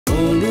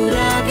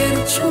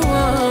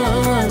ছোঁয়া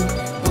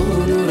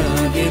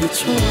অনুরাগের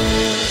ছোঁয়া।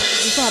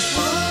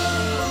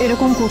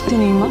 এরকম করতে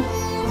নেই মা,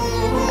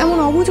 এমন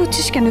অবুঝ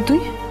হচ্ছিস কেন তুই?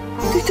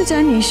 তুই তো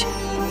জানিস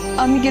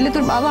আমি গেলে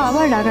তোর বাবা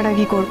আবার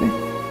রাগারাগি করবে।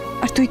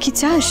 আর তুই কি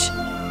চাস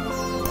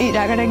এই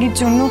রাগারাগির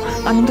জন্য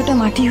আনন্দটা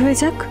মাটি হয়ে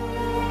যাক?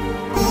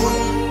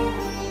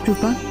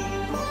 রূপা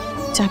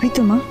যাবি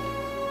তো মা?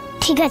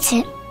 ঠিক আছে,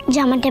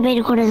 জামাটা বের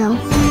করে দাও।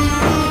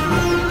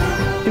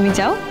 তুমি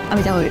যাও,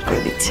 আমি জামা বের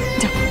করে দিচ্ছি,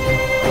 যাও।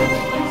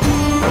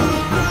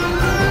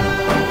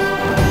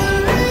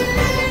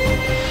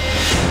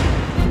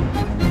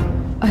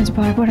 আজ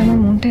বারবার আমার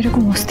মনটা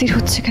এরকম অস্থির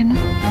হচ্ছে কেন?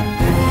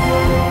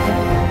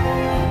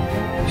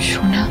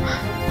 সোনা,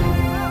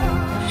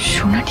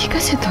 সোনা ঠিক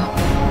আছে তো?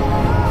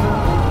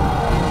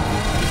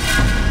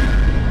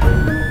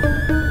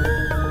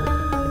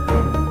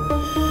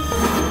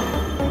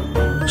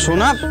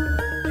 সোনা,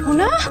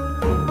 সোনা,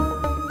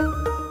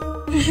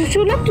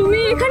 সোনা তুমি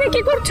এখানে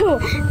কি করছো?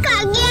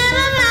 কাকি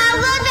আমার মা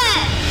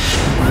কোথায়?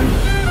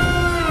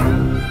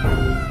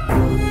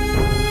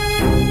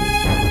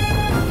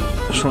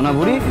 সোনা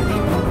বুড়ি,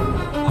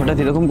 হঠাৎ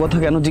এরকম কথা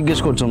কেন জিজ্ঞেস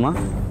করছো মা?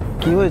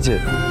 কি হয়েছে?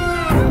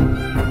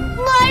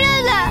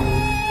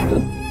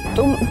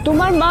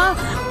 তোমার মা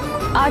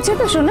আছে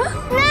তো সোনা?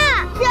 না,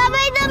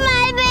 সবাই তো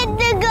মায়ের পেট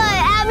থেকে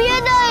হয়, আমিও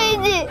তো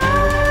হয়েছি।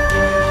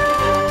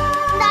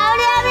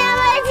 তাহলে আমি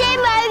আমার সেই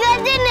মায়ের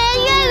কাছে নেই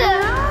গেল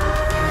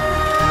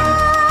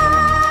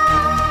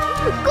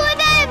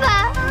কোথায় মা?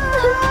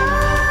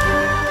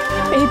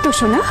 এই তো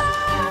সোনা,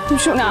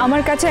 সোনা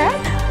আমার কাছে আয়,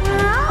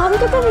 আমি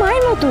তো তোর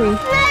মায়ের মতোই।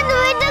 না,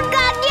 তুমি তো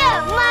কাকি,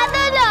 মা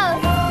তো দাও।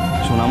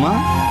 সোনা মা,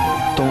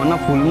 তোমার না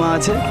ফুল মা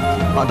আছে,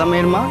 পাতা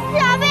মেয়ের মা।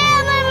 সবাই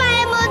আমার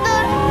মায়ের মতো,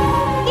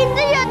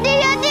 কিন্তু সত্যি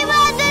সত্যি মা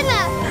তো না।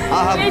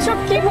 এইসব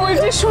কি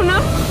বলছিস সোনা?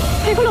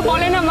 এগুলো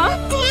বলে না মা।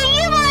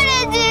 ঠিকই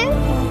বলেছে।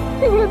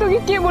 এগুলো তোকে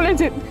কে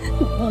বলেছে?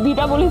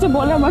 দিদা বলেছে,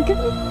 বল আমাকে।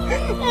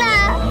 না।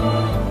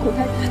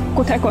 কোথায়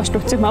কোথায় কষ্ট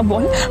হচ্ছে মা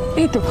বল?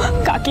 এই তো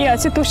কাকি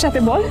আছে তোর সাথে,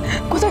 বল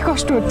কোথায়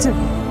কষ্ট হচ্ছে?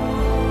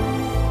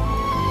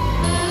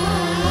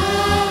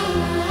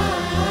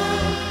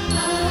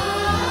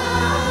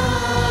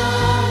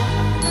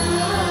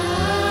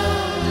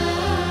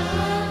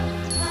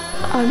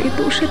 আগে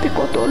তোর সাথে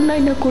কত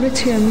অন্যায় না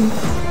করেছি আমি,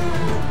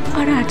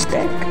 আর আজ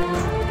দেখ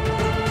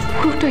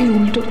পুরোটাই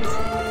উল্টো।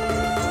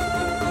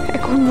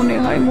 এখন মনে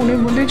হয় মনের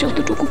মধ্যে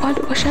যতটুকু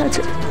ভালোবাসা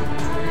আছে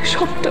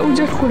সবটা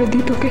উজাড় করে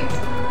দিই তোকে।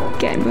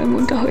 কেন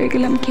এমনটা হয়ে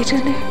গেলাম কে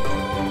জানে?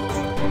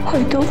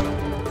 হয়তো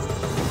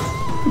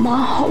মা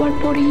হওয়ার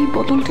পরেই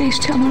বদলটা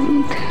এসছে আমার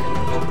মধ্যে।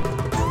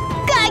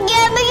 কাকি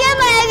আমাকে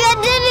মায়ের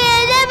কাছে নিয়ে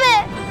যাবে?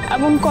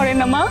 এমন করে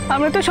না মা,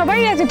 আমরা তো সবাই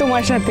আছি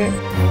তোমার সাথে।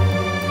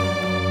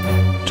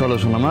 চলো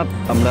সোনা মা,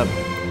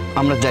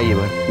 আমরা যাই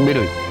এবার,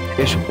 বেরোই।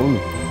 এসো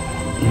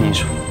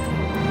এসো।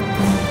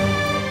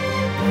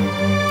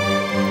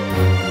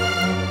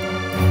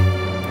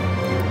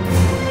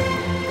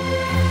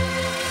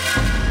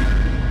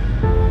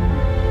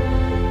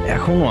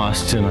 এখনো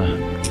আসছে না,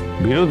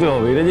 বেরোতে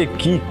হবে। এটা যে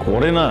কি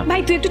করে না।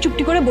 ভাই তুই একটু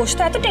চুপটি করে বস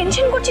তো, এত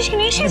টেনশন করছিস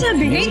কেন? এসে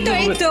যাবে। এই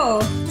তো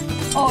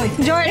ওই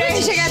জয়রা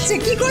এসে গেছে।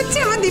 কি করছে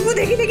আমার দীপু?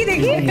 দেখি দেখি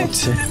দেখি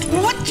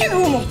ঘুমোচ্ছে।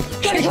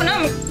 চল শোনা,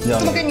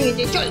 তোমাকে নিয়ে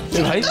যাই, চল।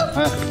 ভাই,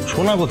 হ্যাঁ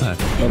সোনা কোথায়?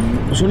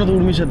 সোনা তো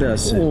উর্মির সাথে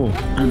আসছে। ও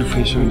একটু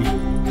ফ্রেশ হয়নি।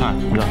 হ্যাঁ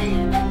যা।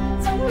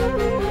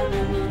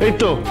 এই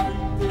তো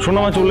সোনা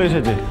মা চলে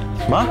এসেছে।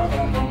 মা,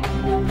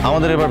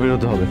 আমাদের এবার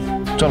বেরোতে হবে,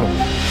 চলো।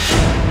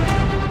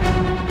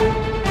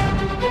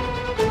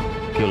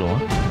 কি হলো মা,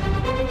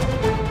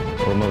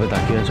 ওরভাবে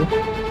তাকিয়ে আছো?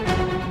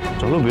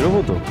 চলো বেরোবো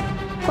তো।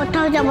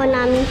 কোথাও যাবো না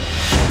আমি।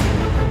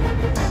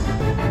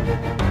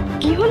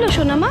 কি হলো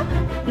সোনামা?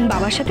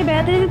 বাবার সাথে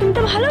বেড়াতে যেতে তুমি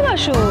তো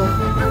ভালোবাসো।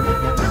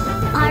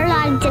 ভালো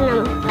লাগছে না,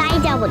 তাই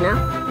যাবো না।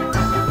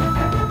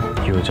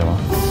 কি হয়েছে মা?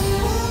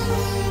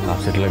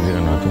 আপসেট লাগছে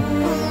না তো?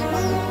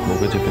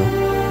 বকেছে কেউ?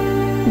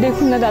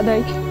 দেখুন না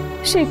দাদাই,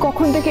 সেই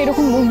কখন থেকে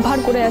এরকম মুখ ভার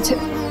করে আছে,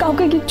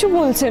 কাউকে কিচ্ছু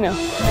বলছে না।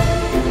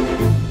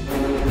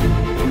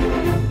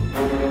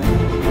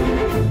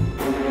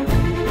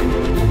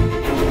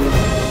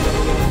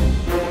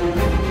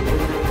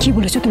 কি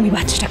বলেছো তুমি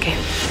বাচ্চাটাকে?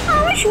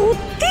 আমি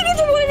সত্যি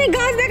কিছু বলিনি,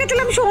 গাছ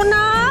দেখাচ্ছিলাম।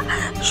 সোনা,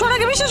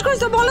 সোনাকে বিশ্বাস করিস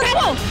তো? বলো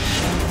তো।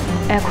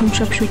 এখন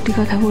সব সত্যি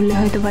কথা বললে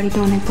হয়তো বাড়িতে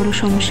অনেক বড়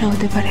সমস্যা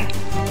হতে পারে।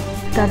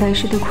 দাদা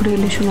এসে তো ঘুরে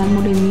এলে সোনার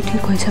মুড এমনি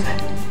ঠিক হয়ে যাবে।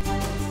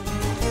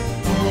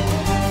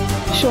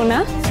 সোনা,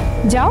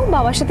 যাও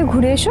বাবার সাথে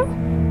ঘুরে এসো।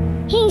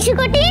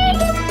 হিংসুকুটি।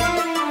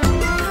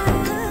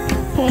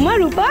 ওমা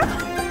রূপা,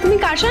 তুমি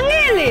কার সঙ্গে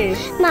এলে?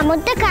 মামুর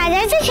তো কাজ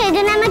আছে, সেই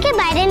জন্য আমাকে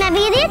বাইরে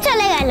নামিয়ে দিয়ে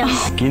চলে গেল।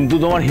 কিন্তু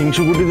তোমার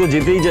হিংসুকুটি তো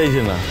যেতেই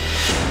চাইছে না।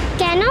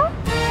 কেন?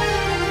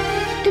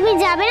 তুমি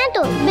যাবে না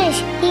তো? বেশ,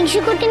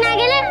 হিংসুকুটি না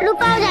গেলে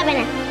রূপাও যাবে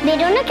না,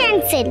 বেরোনো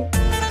ক্যান্সেল।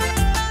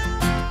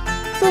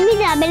 তুমি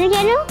যাবে না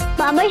কেন?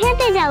 বাবার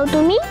সাথে যাও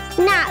তুমি।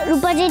 না,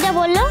 রূপা যেটা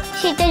বললো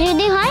সেটা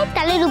যদি হয়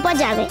তাহলে রূপা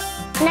যাবে,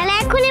 নাহলে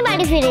এখনই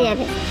বাড়ি ফিরে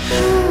যাবে।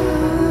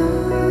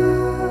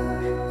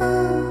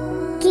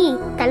 কি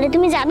তাহলে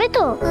তুমি যাবে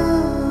তো?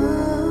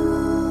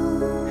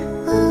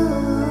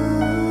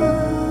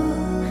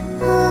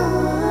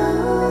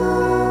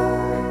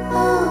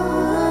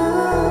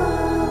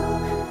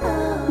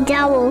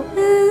 যাবো।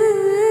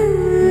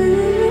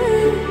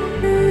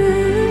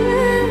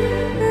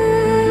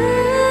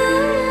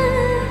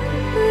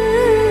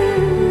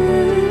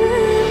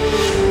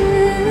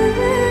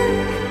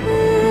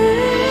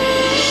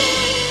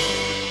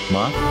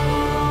 মা,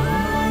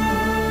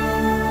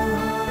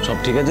 সব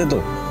ঠিক আছে তো?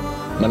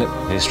 মানে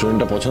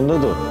রেস্টুরেন্টটা পছন্দ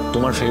তো?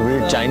 তোমার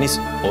ফেভারিট চাইনিজ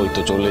ওই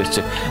তো চলে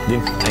এসছে। দিন,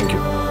 থ্যাংক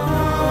ইউ।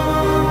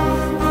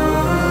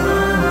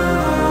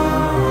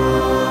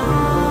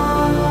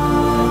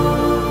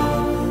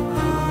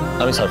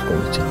 আমি সার্ভ করে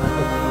দিচ্ছি।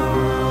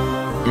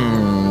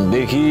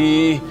 দেখি,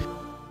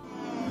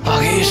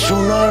 আগে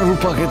সোনার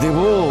রূপাকে দেব,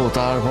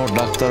 তারপর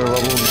ডাক্তার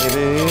বাবু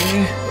মেরে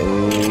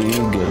এই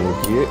গেল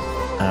গিয়ে।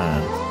 হ্যাঁ,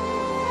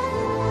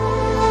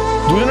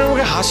 দুজনের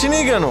মুখে হাসি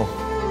নেই কেন?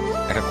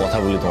 একটা কথা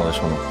বলি তোমাদের,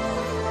 শোনো।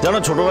 জানো,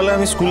 ছোটবেলায়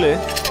আমি স্কুলে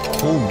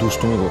খুব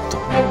দুষ্টুমি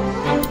করতাম।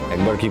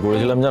 একবার কি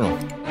করেছিলাম জানো?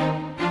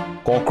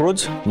 ককরোচ,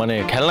 মানে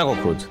খেলনা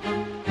ককরোচ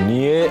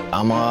নিয়ে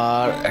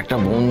আমার একটা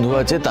বন্ধু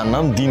আছে, তার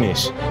নাম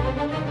দীনেশ,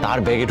 তার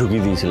ব্যাগে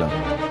ঢুকিয়ে দিয়েছিলাম।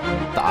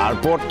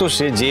 তারপর তো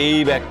সে যেই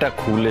ব্যাগটা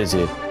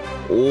খুলেছে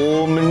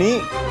অমনি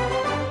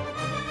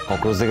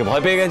ককরোচ থেকে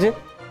ভয় পেয়ে গেছে,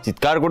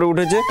 চিৎকার করে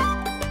উঠেছে।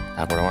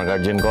 তারপর আমার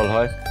গার্জিয়ান কল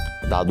হয়,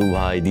 দাদু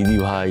ভাই, দিদি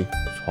ভাই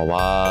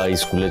সবাই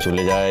স্কুলে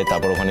চলে যায়।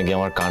 তারপর ওখানে গিয়ে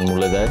আমার কান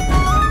মুলে দেয়।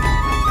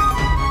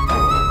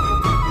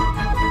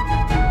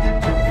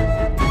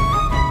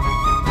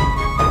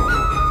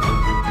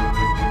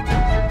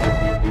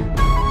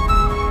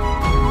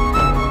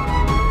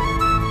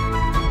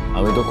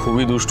 আমি তো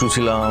খুবই দুষ্টু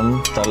ছিলাম।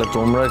 তাহলে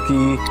তোমরা কি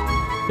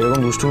এরকম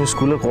দুষ্টুমি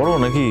স্কুলে করো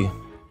নাকি?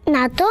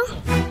 না তো।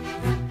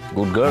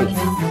 Good girl.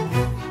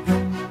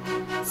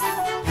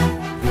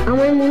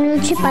 আমার মনে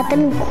হচ্ছে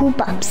পাতামি খুব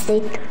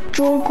আপসেট,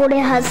 জোর করে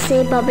হাসছে,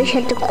 বাবার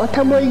সাথে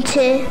কথা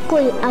বলছে।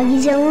 কই আগে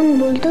যেমন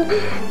বলতো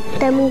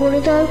তেমন করে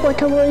তো আর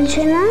কথা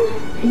বলছে না।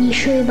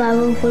 নিশ্চয়ই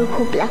বাবার উপর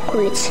খুব রাগ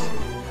করেছে।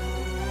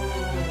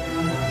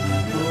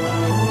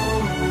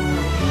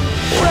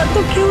 ওরা তো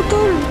কেউ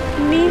তোর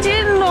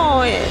নিজের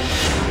নয়।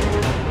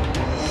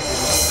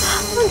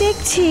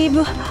 দেখছি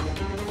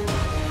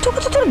তোকে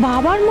তো তোর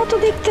বাবার মতো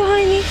দেখতে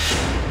হয়নি।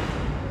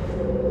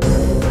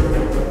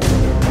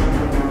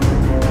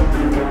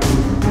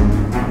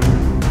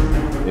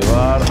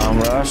 এবার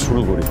আমরা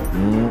শুরু করি।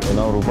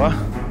 নাও রূপা,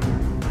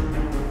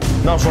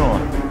 নাও শোনো,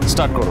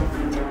 স্টার্ট করো।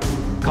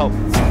 খাও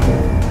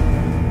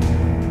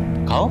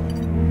খাও।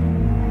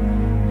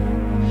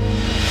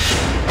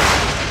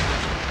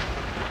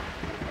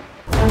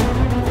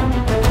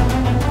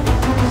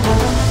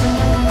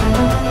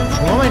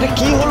 শোনো, এটা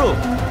কি হলো?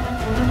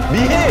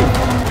 বিয়ে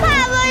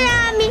পাবো না,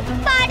 আমি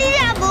বাড়ি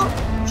যাবো।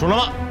 শোনো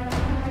মা,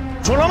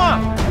 শোনো মা,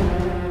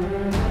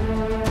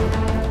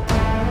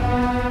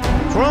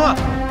 শোনো মা,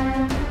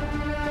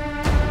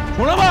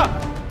 শোনো মা।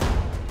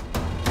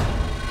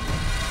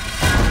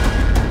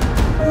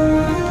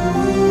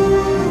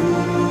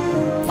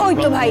 ওই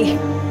তো ভাই,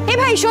 এ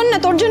ভাই শোন না,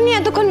 তোর জন্য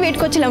এতক্ষণ ওয়েট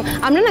করছিলাম।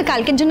 আমরা না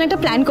কালকের জন্য একটা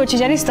প্ল্যান করছি,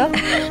 জানিস তো?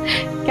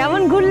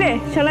 কেমন ঘুরলে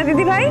সোনা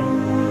দিদি ভাই?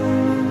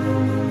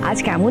 আজ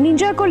কেমন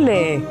এনজয় করলে?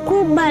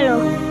 খুব ভালো,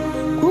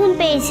 ঘুম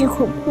পেয়েছি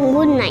খুব।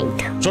 Good night.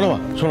 শোনো মা,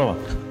 শোনো মা,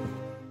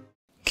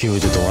 কি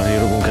হয়েছে তোমার?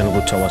 এরকম কেন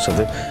করছো আমার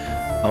সাথে?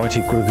 আমার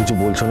ঠিক করে কিছু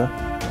বলছো না,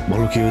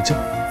 বলো কি হয়েছে?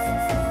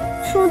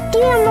 সত্যি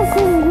আমার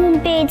খুব ঘুম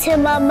পেয়েছে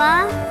বাবা।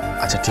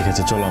 আচ্ছা ঠিক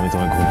আছে, চলো আমি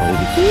তোমায় ঘুম পাড়িয়ে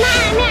দিই। না,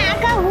 আমি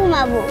একা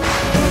ঘুমাবো।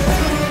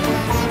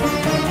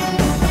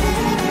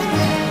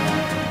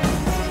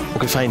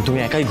 ওকে ফাইন, তুমি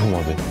একাই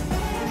ঘুমাবে,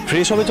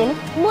 ফ্রেশ হবে, চলো।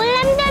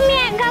 বললাম তো আমি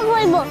একা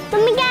ঘুমাবো,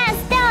 তুমি কি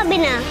আসতে হবে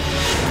না?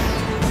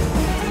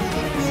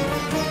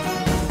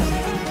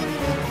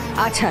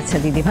 আচ্ছা আচ্ছা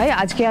দিদি ভাই,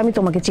 আজকে আমি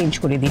তোমাকে চেঞ্জ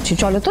করে দিচ্ছি,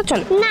 চলো তো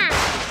চলো। না,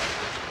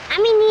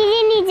 আমি নিজে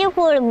নিজে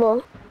করব।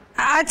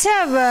 আচ্ছা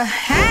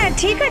হ্যাঁ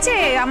ঠিক আছে,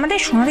 আমাদের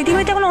সোনা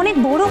দিদিভাই তো এখন অনেক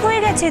বড় হয়ে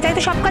গেছে, তাই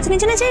তো সব কাজ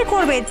নিজে নিজেই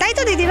করবে, তাই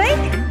তো দিদিভাই?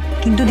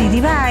 কিন্তু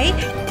দিদিভাই,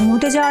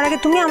 ঘুমোতে যাওয়ার আগে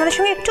তুমি আমাদের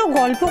সঙ্গে একটু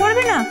গল্প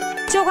করবে না?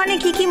 যে ওখানে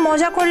কি কি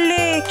মজা করলে,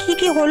 কি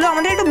কি হলো,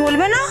 আমাদের একটু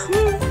বলবে না?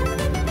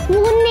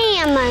 মন নেই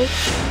আমার।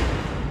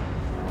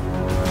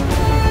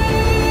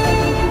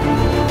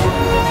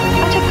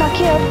 আচ্ছা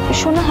কাকিয়া,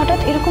 সোনা হঠাৎ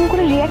এরকম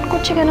করে রিয়াক্ট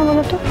করছে কেন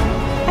বলো তো?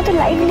 এত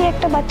লাইভলি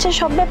একটা বাচ্চা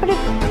সব ব্যাপারে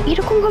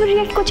এরকম ভাবে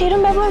রিয়াক্ট করছে,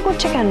 এরকম ব্যবহার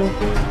করছে কেন?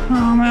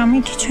 আমি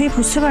কিছুই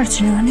বুঝতে পারছি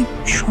না। মানে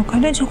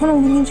সকালে যখন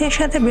অভিনীতের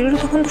সাথে বেরোলো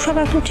তখন তো সব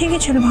একদম ঠিকই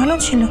ছিল, ভালো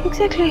ছিল।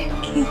 এক্স্যাক্টলি।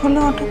 কি হলো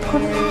হঠাৎ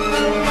করে?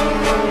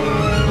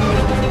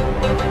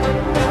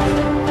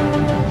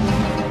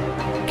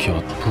 কি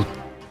অদ্ভুত,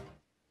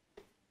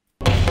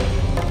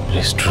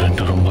 রেস্টুরেন্ট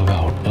ওরম ভাবে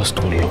আউটবাস্ট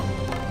করলো।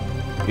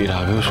 এর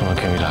আগেও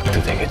সোনাকে আমি রাখতে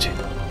দেখেছি,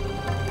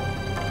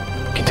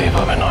 কিন্তু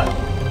এভাবে নয়।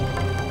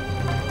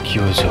 কি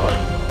হয়েছে ওর?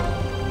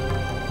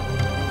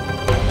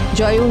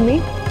 জয় উর্মি,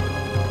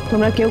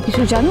 তোমরা কেউ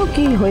কিছু জানো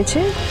কি হয়েছে?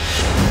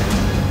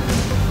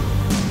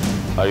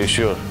 Are you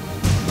sure?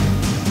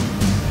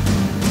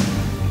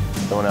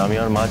 মানে আমি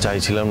আর মা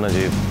চাইছিলাম না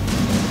যে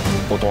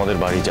ও তোমাদের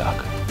বাড়ি যাক।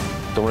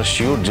 তোমরা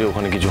শিওর যে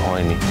ওখানে কিছু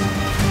হয়নি?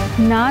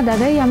 না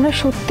দাদাই, আমরা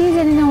সত্যিই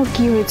জানি না ওর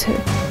কি হয়েছে।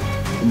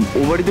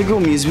 ও বাড়িতে কেউ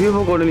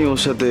মিসবিহেভও করেনি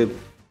ওর সাথে,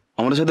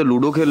 আমাদের সাথে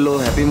লুডো খেললো,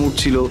 হ্যাপি মুড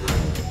ছিল।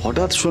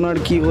 হঠাৎ সোনার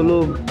কি হলো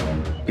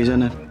কে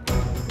জানে।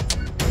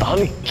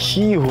 তাহলে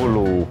কি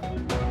হলো?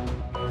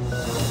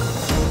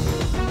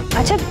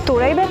 আচ্ছা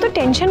তোরাই বা এত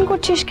টেনশন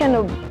করছিস কেন?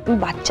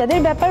 বাচ্চাদের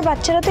ব্যাপার,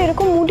 বাচ্চারা তো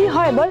এরকম মুডই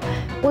হয়, বল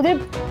ওদের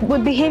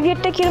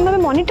বিহেভিয়ারটা কিরকম ভাবে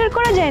মনিটর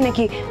করা যায়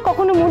নাকি?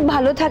 কখনো মুড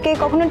ভালো থাকে,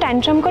 কখনো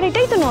ট্যান্ট্রাম করে,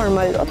 এটাই তো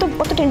নর্মাল।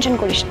 অত টেনশন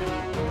করিস না।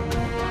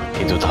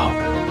 কিন্তু তাও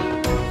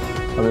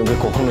আমি ওকে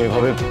কখনো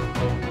এভাবে।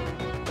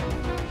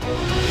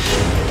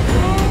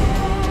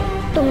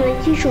 তোমরা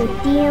কি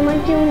সত্যি আমার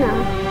কেউ না?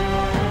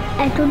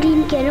 এতদিন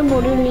কেন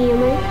বলোনি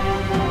আমায়?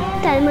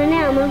 তার মানে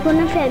আমার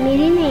কোনো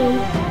ফ্যামিলি নেই,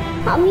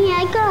 আমি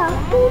একা,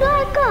 পুরো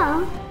একা।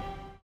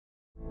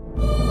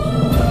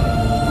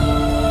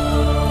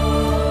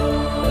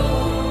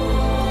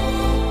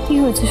 কি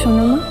হয়েছে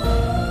সোনামা?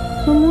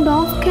 তোর মুড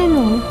অফ কেন?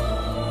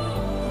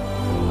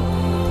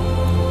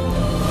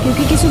 কেউ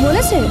কি কিছু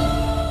বলেছে?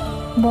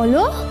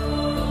 বলো,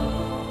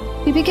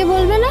 পিপিকে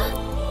বলবে না?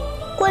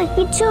 কই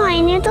কিছু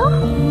হয়নি তো।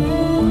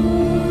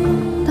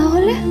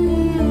 তাহলে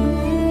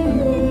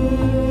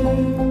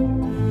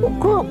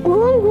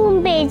ঘুম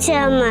পেয়েছে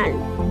আমার।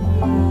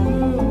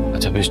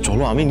 আচ্ছা বেশ,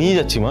 চলো আমি নিয়ে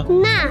যাচ্ছি মা।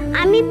 না,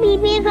 আমি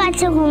পিপির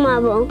কাছে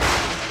ঘুমাবো।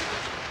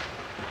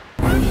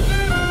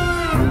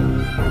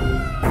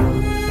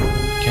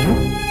 কেন?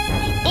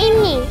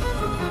 এমনি।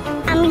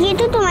 আমি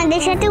কিন্তু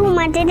তোমাদের সাথে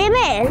ঘুমাতে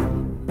দেবে?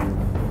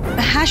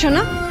 হ্যাঁ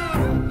সোনা,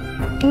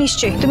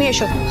 নিশ্চয়ই। তুমি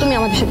এসো, তুমি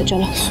আমাদের সাথে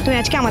চলো। তুমি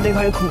আজকে আমাদের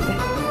ঘরে ঘুমবে।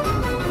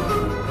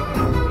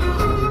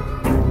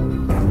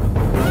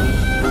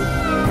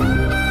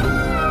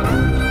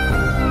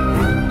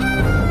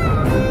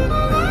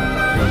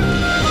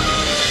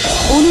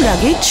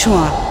 অনুরাগের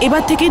ছোঁয়া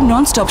এবার থেকে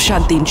নন স্টপ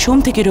 7 দিন, সোম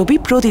থেকে রবি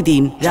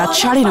প্রতিদিন রাত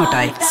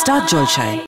 9:30টায় স্টার জলসায়।